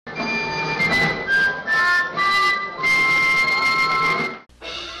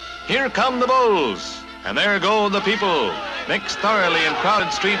Here come the bulls, and there go the people. Mixed thoroughly in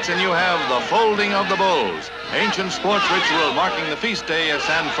crowded streets, and you have the folding of the bulls, ancient sports ritual marking the feast day of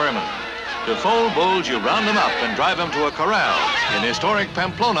Sanfermin. To fold bulls, you round them up and drive them to a corral in historic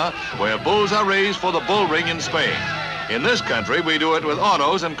Pamplona, where bulls are raised for the bull ring in Spain. In this country, we do it with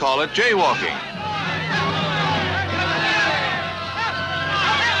autos and call it jaywalking.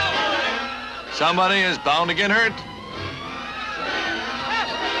 Somebody is bound to get hurt.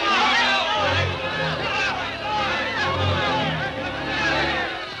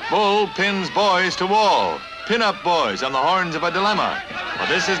 Bull pins boys to wall. Pin up boys on the horns of a dilemma. But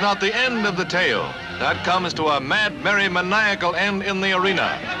this is not the end of the tale. That comes to a mad, merry, maniacal end in the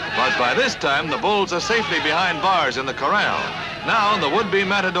arena. But by this time, the bulls are safely behind bars in the corral. Now, the would-be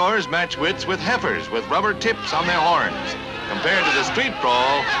matadors match wits with heifers with rubber tips on their horns. Compared to the street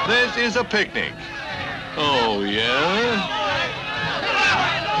brawl, this is a picnic. Oh, yeah?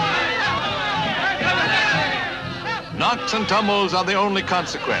 Knocks and tumbles are the only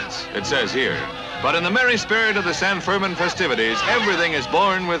consequence, it says here. But in the merry spirit of the Sanfermin festivities, everything is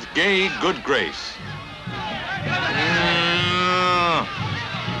born with gay good grace.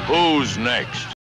 Who's next?